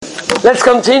Let's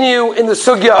continue in the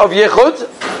sugya of Yichud,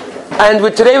 and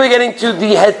today we're getting to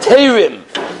the heterim.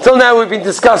 Till now we've been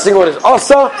discussing what is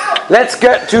asa. Let's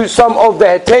get to some of the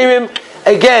heterim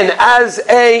again as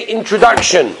a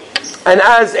introduction and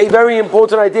as a very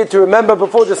important idea to remember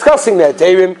before discussing the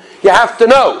heterim. You have to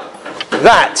know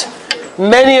that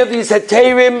many of these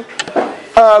heterim,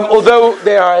 although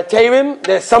they are heterim,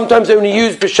 they're sometimes only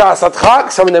used b'shas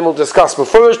adchak. Some of them we'll discuss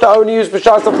before. They're only used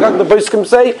b'shas adchak. The poskim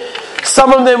say.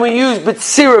 Some of them we use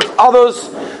b'tziruf.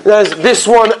 Others, there's this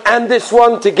one and this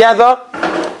one together.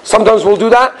 Sometimes we'll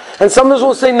do that, and sometimes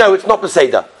we'll say no, it's not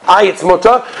b'seder. It's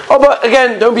mutter. Oh, but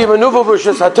again, don't be a manuva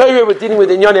b'shas haTorah. We're dealing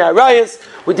with inyoni arayos.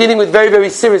 We're dealing with very, very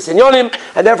serious inyonim,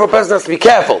 and therefore a person has to be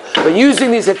careful. But using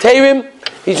these heterim,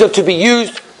 these are to be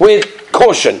used with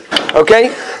caution.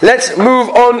 Okay, let's move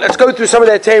on. Let's go through some of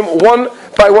their heterim one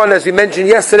by one, as we mentioned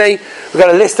yesterday. We've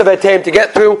got a list of heterim to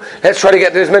get through. Let's try to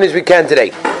get through as many as we can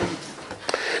today.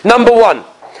 Number one,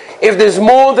 if there's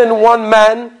more than one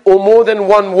man or more than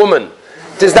one woman,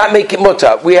 does that make it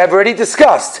mutter? We have already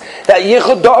discussed that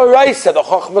Yichud Da'oraisa, the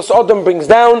Chochmas Adam brings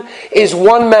down, is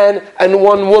one man and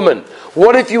one woman.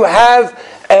 What if you have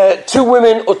two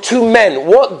women or two men?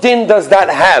 What din does that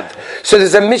have? So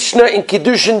there's a Mishnah in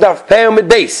Kiddushin Daf Pei Amud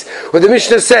Beis, where the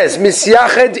Mishnah says,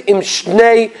 Misyached im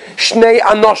shnei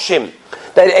anoshim,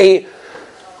 that a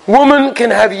woman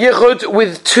can have Yichud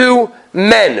with two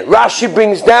men. Rashi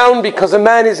brings down because a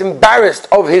man is embarrassed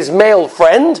of his male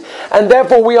friend, and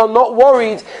therefore we are not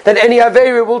worried that any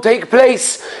Aveira will take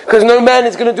place, because no man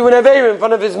is going to do an Aveira in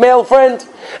front of his male friend.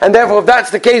 And therefore, if that's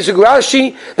the case with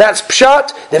Rashi, that's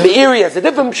Pshat. The Meiri has a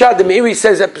different Pshat. The Meiri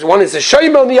says that one is a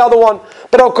Shema on the other one,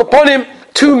 but Al Kaponim,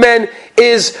 two men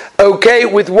is okay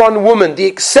with one woman. The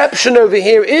exception over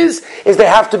here is they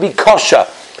have to be kosher.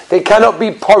 They cannot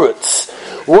be poruts.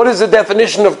 What is the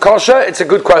definition of kosher? It's a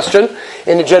good question.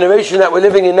 In the generation that we're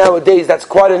living in nowadays, that's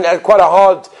quite a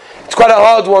hard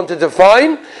one to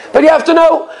define. But you have to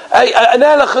know, an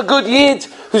Erlich, a good Yid,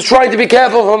 who's trying to be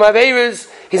careful from Aveiras,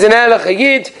 he's an Erlich, a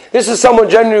Yid. This is someone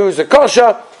generally who's a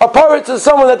kosher. A porit is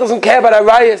someone that doesn't care about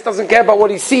Arayas, doesn't care about what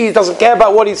he sees, doesn't care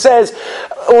about what he says,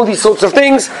 all these sorts of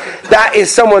things. That is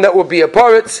someone that would be a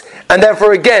porit. And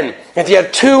therefore, again, if you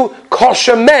have two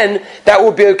kosher men, that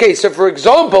would be okay. So, for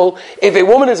example, if a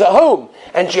woman is at home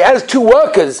and she has two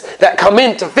workers that come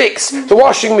in to fix the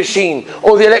washing machine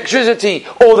or the electricity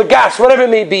or the gas, whatever it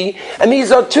may be, and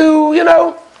these are two,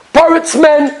 porits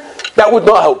men, that would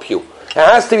not help you. It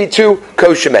has to be two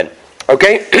kosher men.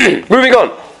 Okay? Moving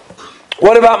on.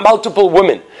 What about multiple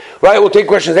women? Right, we'll take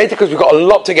questions later because we've got a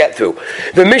lot to get through.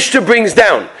 The Mishnah brings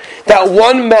down that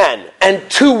one man and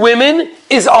two women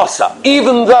is asa.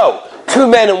 Even though two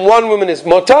men and one woman is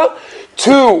mutter,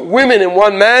 two women and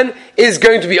one man is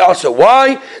going to be asa.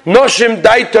 Why? Noshim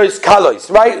daitos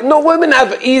kalos. Right? No, women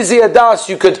have easier das.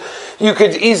 You could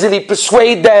easily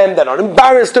persuade them. They're not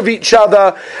embarrassed of each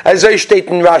other. As I state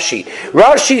in Rashi.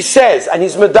 Rashi says, and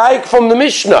he's medaik from the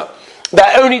Mishnah,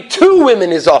 that only two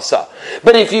women is asa.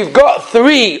 But if you've got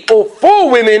three or four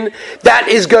women, that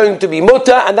is going to be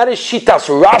mutter, and that is Shitas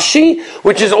Rashi,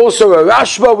 which is also a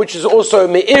Rashba, which is also a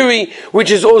Meiri,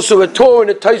 which is also a Torah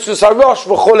and a Tosfos HaRosh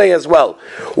v'cholei as well.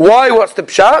 Why? What's the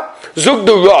pshat? Zug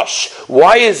the Rosh.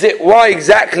 Why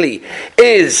exactly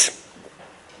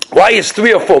Why is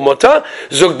three or four mutter?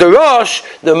 Zug the Rosh,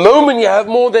 the moment you have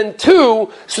more than two,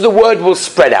 so the word will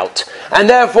spread out. And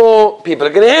therefore, people are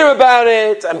going to hear about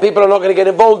it, and people are not going to get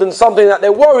involved in something that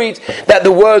they're worried that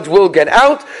the words will get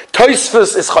out.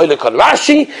 Tosfos is Chaylik on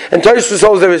Rashi, and Tosfos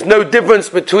holds there is no difference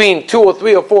between two or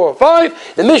three or four or five.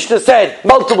 The Mishnah said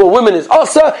multiple women is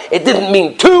asa. It didn't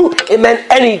mean two, it meant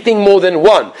anything more than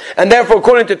one. And therefore,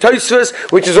 according to Tosfos,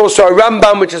 which is also a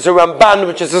Rambam, which is a Ramban,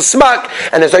 which is a Smak,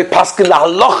 and as I paskin la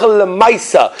halacha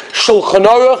lemaisa Shulchan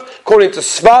Aruch, according to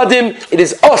Sfadim, it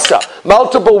is asa.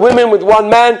 Multiple women with one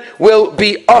man will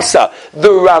be asa.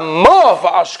 The Ramah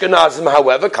for Ashkenazim,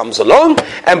 however, comes along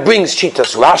and brings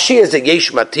Shitas Rashi as a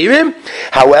Yesh Matirim.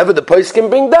 However, the post can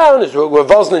bring down as Rav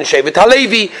Ozna and Shevet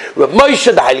Halevi, Rav Moshe,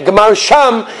 the Heilige Gemara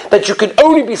Sham, that you can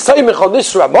only be saimich on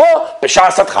this Ramah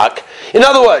b'shas adchak. In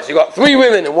other words, you've got three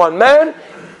women and one man.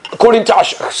 According to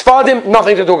Sfadim,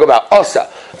 nothing to talk about. Asa.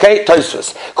 Okay,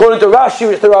 Tosfos. According to Rashi,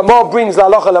 which the Ramah brings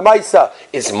la halacha lemaisa,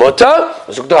 is mutter.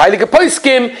 The Heilige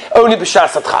Poskim only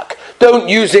b'shas adchak. Don't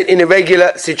use it in a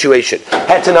regular situation.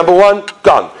 Heter number one,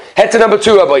 gone. Heter number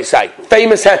two, Rabbi say,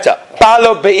 famous heter.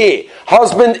 Balo be'ir.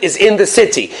 Husband is in the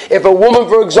city. If a woman,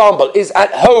 for example, is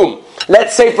at home,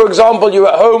 let's say, for example, you're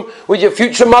at home with your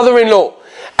future mother-in-law,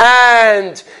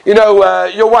 and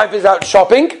your wife is out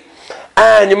shopping,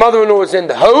 and your mother-in-law is in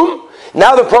the home.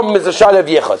 Now the problem is the Shaila of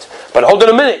Yechud. But hold on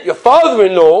a minute, your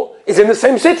father-in-law is in the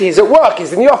same city, he's at work,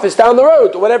 he's in the office down the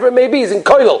road, or whatever it may be, he's in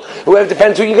Koilel, whoever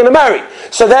depends who you're going to marry.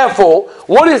 So therefore,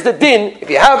 what is the din if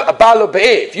you have a Baal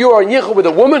Be'er, if you are in Yichud with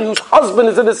a woman whose husband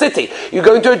is in the city, you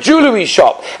go into a jewelry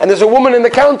shop, and there's a woman in the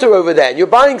counter over there, and you're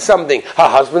buying something, her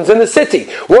husband's in the city.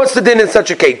 What's the din in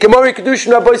such a case? Gemara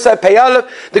Kedushin Rabbi Sai Peyalev,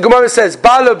 the Gemara says,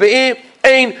 Baal Be'er,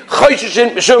 Ein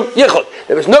Chosheshin Mishum Yichud.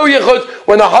 There is no Yichud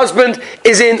when the husband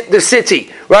is in the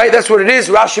city. Right? That's what it is.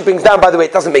 Rashi brings down, by the way,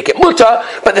 it doesn't make it mutter,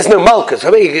 but there's no malchus.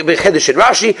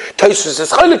 Rashi, Tosfos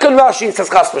says Chalik on Rashi, it says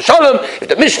Chas v'Shalom. If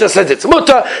the Mishnah says it's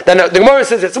mutter, then the Gemara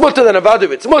says it's mutter, then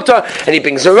Avadu it's mutter, and he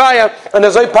brings a raya, and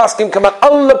as I pass him, come out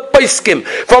all the paiskim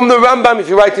from the Rambam, if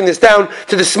you're writing this down,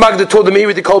 to the Smag, the Torah, the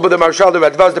Meiri, the Kolba, the Marshal, the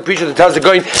Radvaz, the Prisha, the Taz, the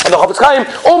Goin, and the Chofetz Chaim,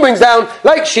 all brings down,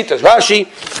 like Shitas Rashi,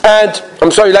 and,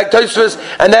 like Tosfos,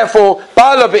 and therefore,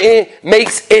 Baal Be'er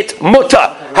makes it mutter.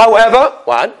 However,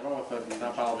 what?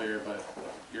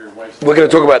 We're going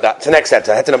to talk about that. It's the next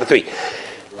chapter, chapter number 3.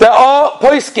 There are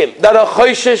poskim that are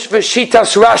Choshesh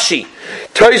v'Shitas Rashi.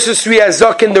 Tosfos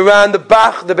Riazok in the Ran, the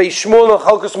Bach, the Beis Shmuel, and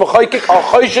Chalkos Mechoykik are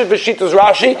Choshesh v'Shitas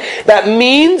Rashi. That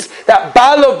means that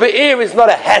Baal Be'er is not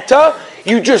a heta.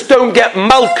 You just don't get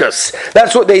malchus.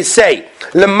 That's what they say.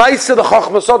 Lemaisa the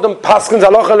Chochmas Sodom Paskins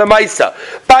Halacha Lemaisa.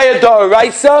 By a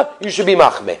Doraisa, you should be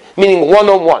machmeh, meaning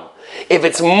one-on-one. If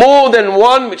it's more than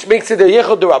one, which makes it a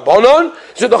Yechud D'Rabbanon,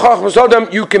 so the Chochmas Sodom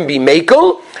you can be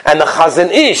Mekel, and the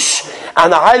Chazon Ish,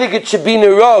 and the Heilige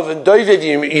Shebina Rav, and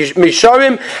Doviv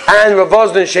Misharim, and Rav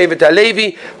Osden Shevet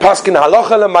HaLevi, Paskin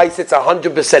Halacha Lemaisa, it's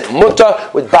 100% mutter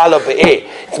with Baal Be'er.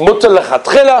 It's mutter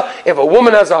lechatchila. If a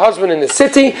woman has a husband in the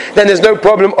city, then there's no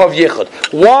problem of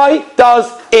Yichud. Why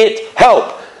does it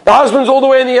help? The husband's all the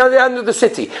way in the other end of the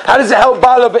city. How does it help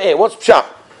Baal Be'er? What's pshat?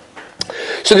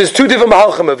 So there's two different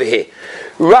mahalchim over here.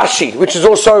 Rashi, which is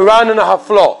also a Ran and a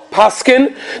Hafla,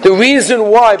 Paskin, the reason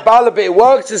why Baal Be'er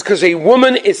works is because a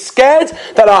woman is scared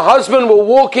that her husband will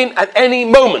walk in at any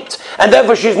moment, and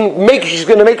therefore she's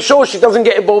going to make sure she doesn't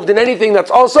get involved in anything that's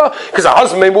also, because her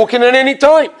husband may walk in at any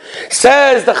time.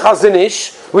 Says the Chazon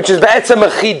Ish, which is Be'etzem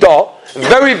Achidah,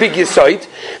 very big yisoid.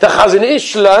 The Chazon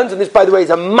Ish learns, and this, by the way, is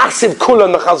a massive kula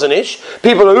on the Chazon Ish.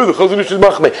 People are, the Chazon Ish is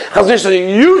machmeh. Chazon Ish is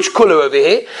a huge kula over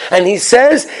here, and he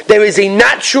says there is a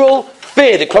natural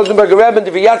fear. The Klosenberger Rebbe and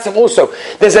the V'yatzev also.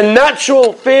 There's a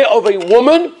natural fear of a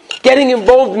woman getting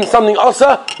involved in something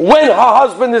asa when her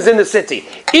husband is in the city.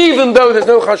 Even though there's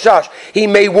no chashash, he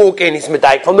may walk in. He's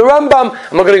medayik from the Rambam.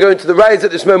 I'm not going to go into the rayas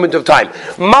at this moment of time.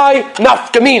 My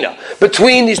nafkamina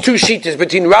between these two sheetahs,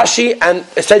 between Rashi and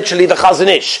essentially the Chazon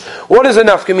Ish. What is a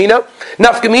nafkamina?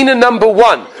 Nafkamina number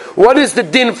 1. What is the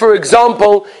din, for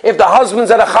example, if the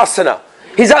husband's at a chasana?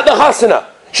 He's at the chasana.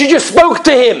 She just spoke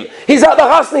to him. He's at the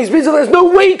chasna. He's busy. There's no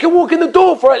way he can walk in the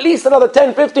door for at least another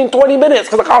 10, 15, 20 minutes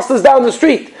because the chasna's down the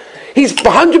street. He's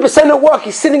 100% at work.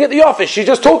 He's sitting at the office. She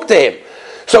just talked to him.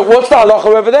 So what's the halacha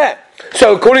over there?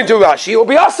 So according to Rashi, it will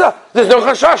be asa. There's no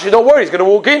chashash. Don't worry, he's going to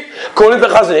walk in. According to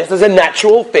the Chazon Ish, there's a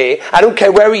natural fear. I don't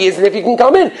care where he is and if he can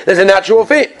come in. There's a natural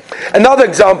fear. Another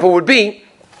example would be,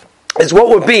 what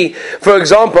would be, for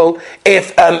example,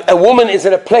 if a woman is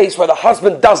in a place where the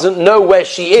husband doesn't know where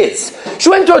she is. She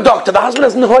went to a doctor, the husband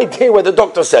has no idea where the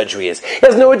doctor's surgery is. He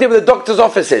has no idea where the doctor's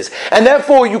office is. And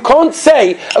therefore you can't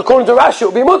say, according to Rashi, it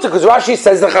will be mutter, because Rashi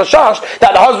says the chashash,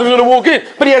 that the husband's going to walk in,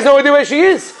 but he has no idea where she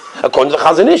is. According to the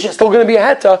Chazon Ish, it's still going to be a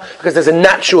heta because there's a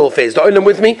natural phase. The olim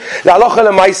with me. The halacha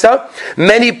lemaisa.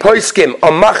 Many poskim are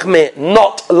machmeh,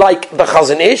 not like the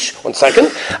Chazon Ish. 1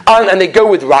 second, and they go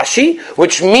with Rashi,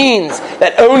 which means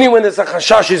that only when there's a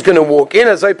chashash is going to walk in.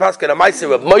 As I paskin lemaisa,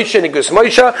 Rav Moshe Nigus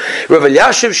Moshe, Rav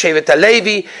Elyashiv Shevet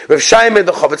HaLevi, Rav Shaimed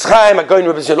the Chofetz Chaim, Agoin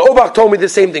Rav Zil Obach told me the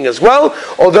same thing as well.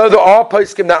 Although there are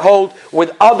poskim that hold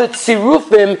with other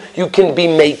tzirufim, you can be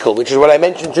mekel, which is what I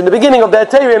mentioned in the beginning of the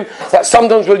Heterim, that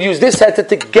sometimes we'll use this heta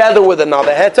together with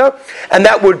another heta, and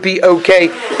that would be okay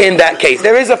in that case.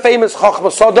 There is a famous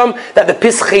Chochmas Sodom that the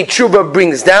Pischei Tshuva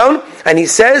brings down, and he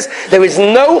says there is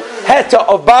no heta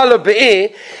of Baal Be'er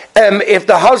if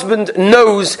the husband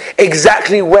knows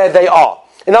exactly where they are.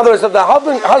 In other words, if the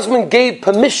husband gave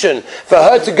permission for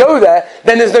her to go there,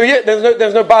 then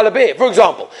there's no Baal Be'er. For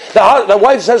example, the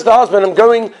wife says to the husband, "I'm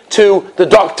going to the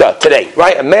doctor today,"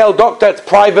 right? A male doctor, it's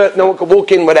private, no one can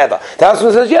walk in, whatever. The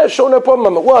husband says, "Yeah, sure, no problem,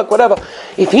 I'm at work, whatever."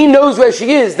 If he knows where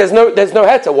she is, there's no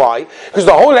heta. Why? Because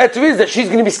the whole heta is that she's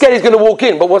going to be scared he's going to walk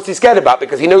in. But what's he scared about?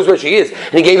 Because he knows where she is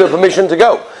and he gave her permission to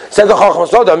go. Said the Chochmas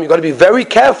Sodom, you've got to be very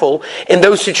careful in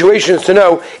those situations to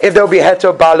know if there'll be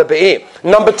heta Baal Be'er.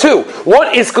 Number two,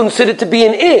 what is considered to be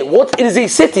an ir? What is a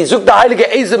city? Zuk the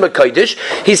Heilige Ezem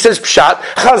HaKodesh, he says, Pshat,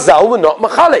 Chazal were not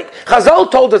Machalik. Chazal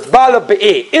told us, Bala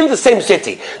Be'ir, in the same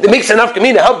city. That makes enough to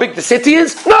mean how big the city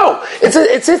is? No, it's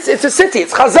a city.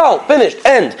 It's Chazal, finished,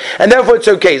 end. And therefore it's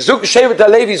okay. Zuk Shevet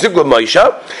HaLevi Zuk Moshe.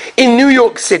 In New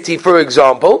York City, for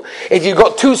example, if you've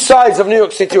got two sides of New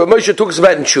York City, where Moshe talks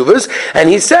about in Shuvas, and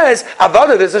he says,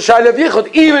 Avada, there's a Shaila of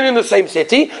Yichud, even in the same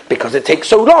city, because it takes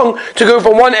so long to go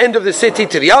from one end of the city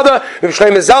to the other. Rav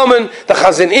Shlomo Zalman, the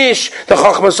Chazon Ish, the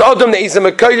Chachmas Adam, the Ezem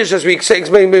HaKodesh, as we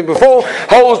explained before,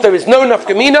 holds there is no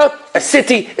nafkamina. A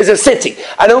city is a city.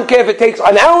 I don't care if it takes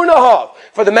an hour and a half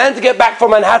for the man to get back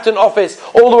from Manhattan office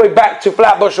all the way back to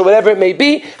Flatbush or whatever it may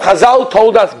be. Chazal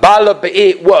told us Bala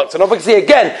Be'ir works. And obviously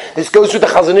again, this goes with the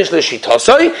Chazon Ish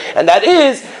L'Shitosoi, and that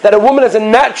is that a woman has a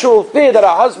natural fear that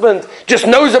her husband just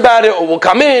knows about it or will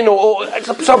come in, or it's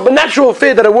a natural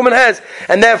fear that a woman has,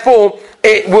 and therefore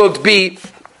it would be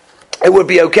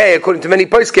okay, according to many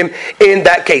poskim, in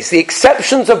that case. The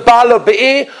exceptions of Bala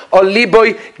Be'ir are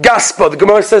Liboy Gaspa. The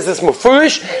Gemara says this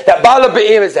mufurish, that Bala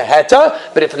Be'ir is a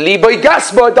heta, but if Liboy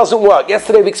Gaspa, it doesn't work.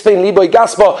 Yesterday we explained Liboy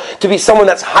Gaspa to be someone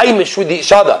that's haimish with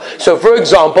each other. So for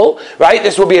example, right,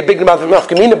 this will be a big amount of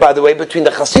nafkamina, by the way, between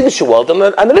the Hasidic world and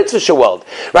the Litvische world.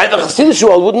 Right, the Hasidic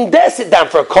world wouldn't dare sit down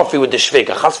for a coffee with the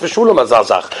Shviga. Chas v'shulam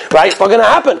azazach. Right, it's not going to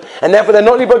happen. And therefore they're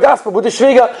not Liboy Gaspa with the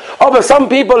Shviga. Oh, but some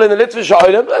people in the Litvische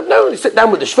world, no, you sit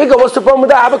down with the shviga, what's the problem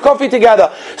with that? Have a coffee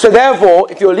together. So therefore,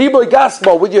 if you're liboy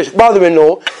gaspa with your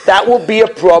mother-in-law, that will be a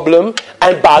problem,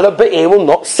 and Bala Be'ir will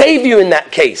not save you in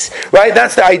that case. Right?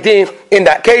 That's the idea in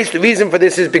that case. The reason for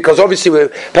this is because obviously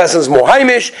the person's more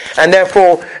haimish, and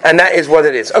therefore, and that is what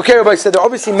it is. Okay, Rabbi said there are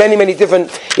obviously many, many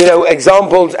different,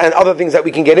 examples and other things that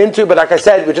we can get into, but like I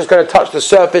said, we're just going to touch the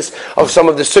surface of some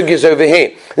of the sugyas over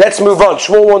here. Let's move on.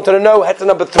 Shmuel wanted to know, heta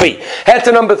number 3.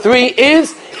 Heta number 3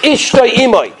 is Ishtay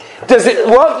Imoy. Does it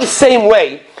work the same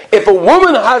way if a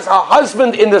woman has her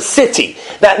husband in the city,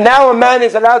 that now a man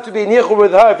is allowed to be in yichud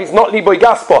with her if he's not liboy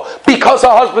gaspa because her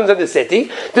husband's in the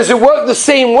city? Does it work the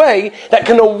same way that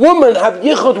can a woman have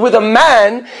yichud with a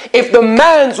man if the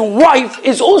man's wife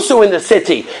is also in the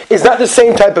city? Is that the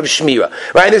same type of shmira?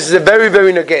 Right? This is a very,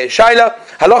 very nogei shaila.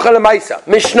 Halacha lemaisa,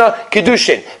 Mishnah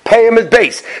Kiddushin, Peyamid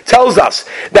Beis tells us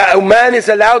that a man is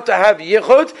allowed to have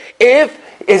yichud if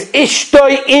is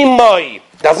ishtoi imoy.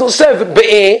 Doesn't say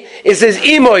be'er, it says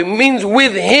imoy, means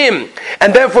with him.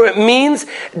 And therefore it means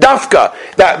dafka,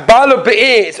 that bala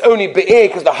be'er is only be'er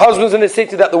because the husband's in the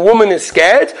city that the woman is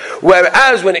scared,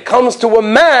 whereas when it comes to a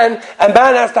man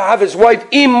has to have his wife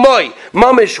imoy,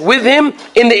 mamish, with him,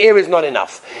 in the air is not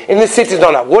enough. In the city is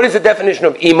not enough. What is the definition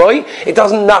of imoy? It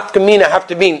doesn't have to mean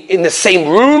in the same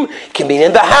room, it can mean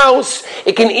in the house,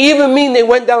 it can even mean they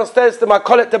went downstairs to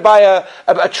Makolet to buy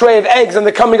a tray of eggs and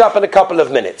they're coming up in a couple of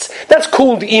minutes. That's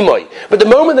cool. Imoy. But the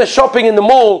moment they're shopping in the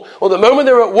mall, or the moment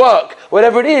they're at work,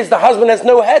 whatever it is, the husband has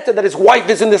no heta that his wife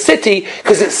is in the city,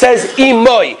 because it says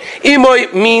imoy.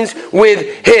 Imoy means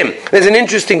with him. There's an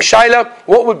interesting shaila.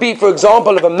 What would be, for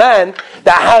example, of a man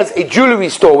that has a jewelry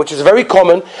store, which is very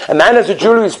common. A man has a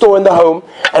jewelry store in the home,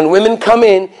 and women come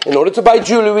in order to buy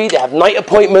jewelry. They have night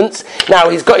appointments. Now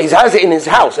he has it in his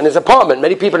house, in his apartment.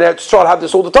 Many people in Israel have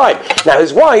this all the time. Now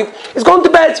his wife is gone to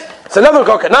bed. It's 11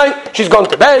 o'clock at night, she's gone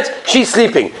to bed, she's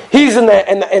sleeping. He's in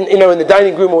the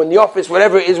dining room or in the office,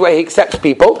 whatever it is where he accepts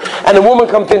people, and a woman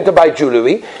comes in to buy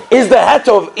jewelry. Is the het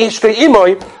of Ishtei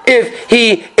Imoy if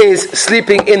he is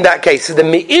sleeping in that case? So the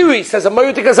Meiri says,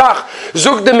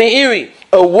 Zug the Meiri,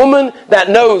 a woman that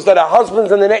knows that her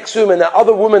husband's in the next room and there are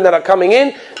other women that are coming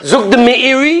in, Zug the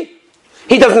Meiri,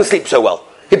 he doesn't sleep so well.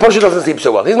 He probably doesn't sleep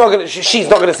so well. She's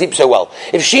not going to sleep so well.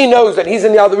 If she knows that he's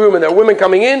in the other room and there are women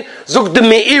coming in, Zug the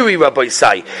Meiri, Rabbi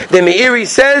Sai. The Meiri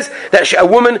says that a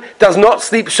woman does not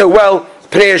sleep so well.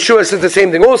 Pnei Yeshua says the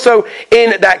same thing also.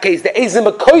 In that case, the Ezem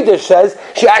HaKodesh says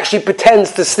she actually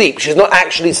pretends to sleep. She's not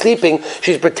actually sleeping.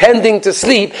 She's pretending to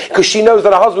sleep because she knows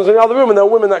that her husband's in the other room and there are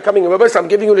women that are coming in. I'm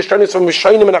giving you the shaynos from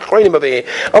Rishonim and Achronim over here.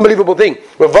 Unbelievable thing.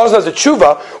 When Vazna has a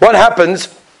tshuva, what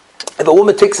happens if a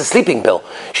woman takes a sleeping pill?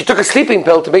 She took a sleeping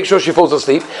pill to make sure she falls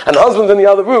asleep, and the husband's in the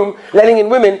other room, letting in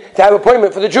women to have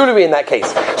appointment for the jewelry in that case.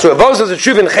 So Avos has a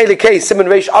tshuva in Chele case, Simon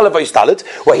Reish Aleph Oistalit,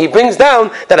 where he brings down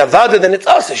that Avada, then it's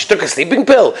us. She took a sleeping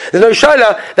pill. There's no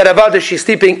shaila that Avada, she's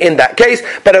sleeping in that case,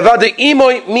 but Avada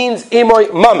Imoy means Imoy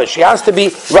Mamash. She has to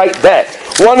be right there.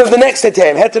 One of the next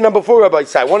Heterim, Heter number 4, Rabbi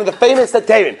Sai, one of the famous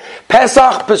Heterim,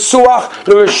 Pesach Pesuach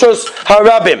L'Rishus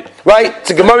Harabim. Right? It's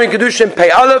a Gemara in Kedushin,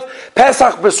 Pei Aleph,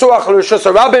 Pesach Besuach Rishus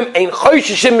Harabim, Ein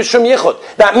Choshishim Mishum Yichud.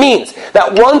 That means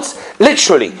that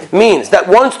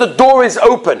once the door is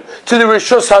open to the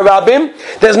Rishus Harabim,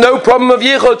 there's no problem of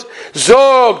Yichud.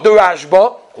 Zog the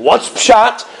Rashba, what's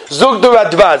Pshat? Zog the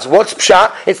Radvaz, what's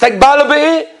Pshat? It's like Bala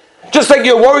Be'eh. Just like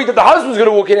you're worried that the husband's going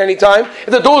to walk in any time, if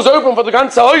the door's open for the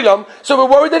Ganza Olam, so we're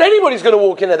worried that anybody's going to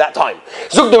walk in at that time.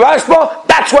 Zug the Rashba,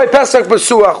 that's why Pesach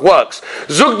Besuach works.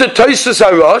 Zug the Tosus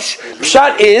Harosh,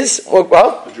 Pshat is,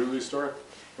 well, a jewelry store?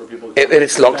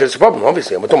 It's locked, it's a problem,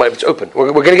 obviously. We're talking about if it's open.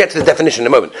 We're going to get to the definition in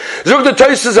a moment. Zug the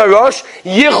Tosus Harosh,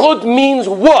 Yichud means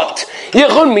what?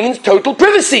 Yichud means total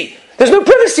privacy. There's no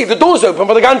privacy if the door's open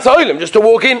for the Ganza Olam, just to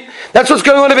walk in. That's what's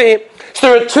going on over here. So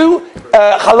there are two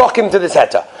halakim to this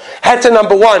heter. Heter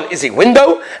number one is a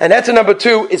window, and heter number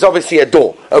two is obviously a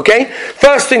door. Okay?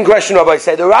 First in question, Rabbi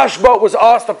said, the Rashba was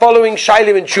asked the following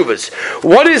Shailim and Shuvas.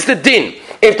 What is the din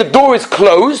if the door is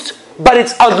closed, but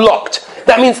it's unlocked?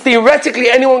 That means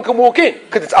theoretically anyone can walk in,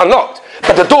 because it's unlocked.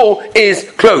 But the door is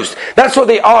closed. That's what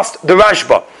they asked the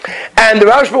Rashba. And the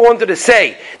Rashba wanted to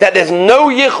say that there's no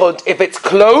yichud if it's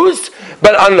closed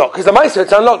but unlocked. Because the Maisa,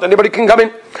 it's unlocked, anybody can come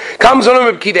in. Comes on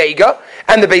Reb Kideiga,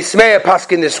 and the Beis Meir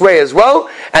pask in this way as well.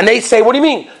 And they say, what do you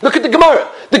mean? Look at the Gemara.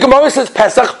 The Gemara says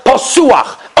Pesach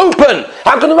Posuach, open.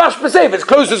 How can the Rashba say if it's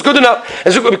closed it's good enough?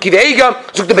 And Zuk Reb Kideiga,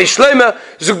 Zuk the Beis Shlomo,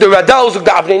 Zuk the Radal, Zuk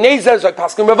the Avnei Nezer, Zuk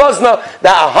Paskin Ravazna,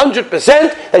 that 100%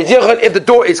 that yichud if the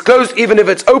door is closed, even if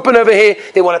it's open over here,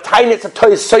 they want to tie it to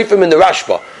Toys Sofim in the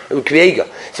Rashba.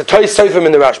 It's a Toys Sofim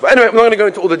in the Rashba. Anyway, I'm not going to go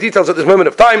into all the details at this moment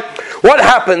of time. What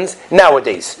happens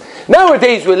nowadays?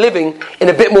 Nowadays we're living in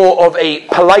a bit more of a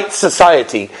polite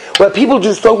society where people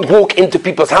just don't walk into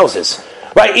people's houses.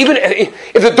 Right? Even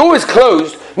if the door is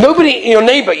closed, nobody, your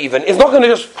neighbor even, is not going to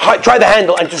just try the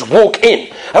handle and just walk in.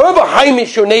 However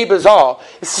Haimish your neighbors are,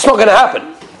 it's just not going to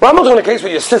happen. Well, I'm not talking about a case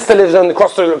where your sister lives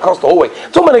across the hallway.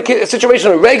 I'm talking about a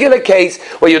situation, a regular case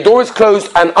where your door is closed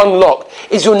and unlocked.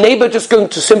 Is your neighbor just going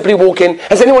to simply walk in?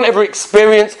 Has anyone ever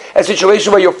experienced a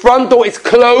situation where your front door is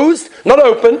closed, not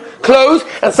open, closed,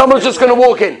 and someone's just going to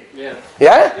walk in? Yeah?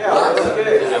 Yeah.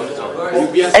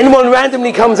 Anyone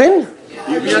randomly comes in?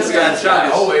 UPS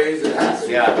guy always.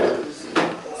 Yeah.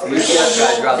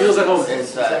 Feels at home.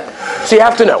 So you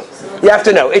have to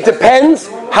know. It depends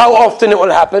how often it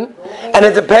will happen, and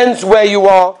it depends where you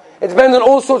are. It depends on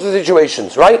all sorts of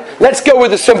situations, right? Let's go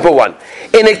with a simple one.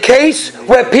 In a case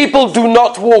where people do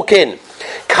not walk in,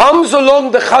 comes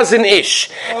along the Chazon Ish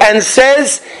and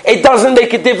says it doesn't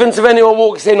make a difference if anyone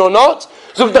walks in or not.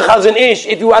 Zuk the Chazon Ish,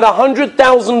 if you had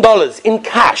 $100,000 in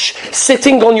cash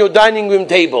sitting on your dining room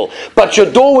table, but your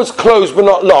door was closed but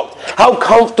not locked, how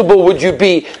comfortable would you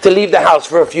be to leave the house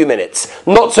for a few minutes?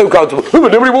 Not so comfortable.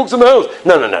 But nobody walks in the house.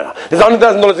 No. There's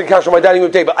 $100,000 in cash on my dining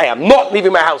room table. I am not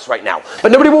leaving my house right now.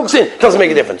 But nobody walks in. It doesn't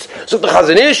make a difference. Zuk the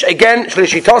Chazon Ish, again,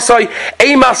 Shlishi Tosai,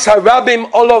 Eimas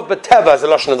Harabim Olav Beteva is the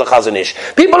lashon of the Chazon Ish.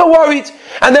 People are worried,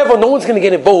 and therefore no one's going to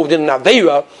get involved in an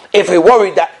Aveira if they're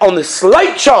worried that on the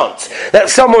slight chance that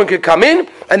someone could come in,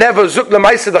 and therefore Zuk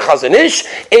Lemaisa the Chazon Ish,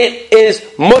 it is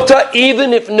mutter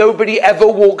even if nobody ever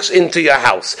walks into your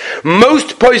house.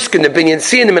 Most poskim, the Binyan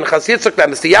Sinim and Chas Yitzchak,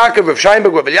 Mr. Yaakov, Rav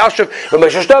Sheinberg, Rav Elyashiv, Rav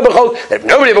Moshe Shterber, that if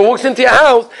nobody ever walks into your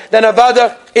house, then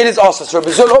Avada, it is also. So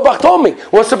Rabbi Zul Obach told me,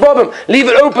 what's the problem? Leave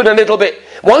it open a little bit.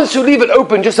 Once you leave it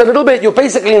open just a little bit, you're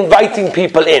basically inviting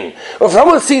people in. If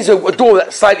someone sees a door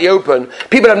that's slightly open,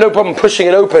 people have no problem pushing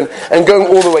it open and going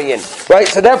all the way in. Right?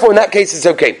 So therefore, in that case, it's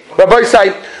okay. Rabbi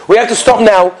say, we have to stop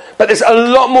now, but there's a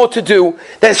lot more to do.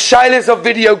 There's shilas of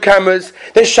video cameras.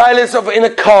 There's shilas of in a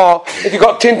car, if you've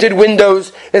got tinted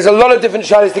windows. There's a lot of different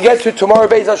shilas to get to. Tomorrow,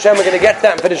 Be'ez Hashem, we're going to get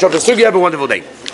that and finish off the sugya. Have a wonderful day.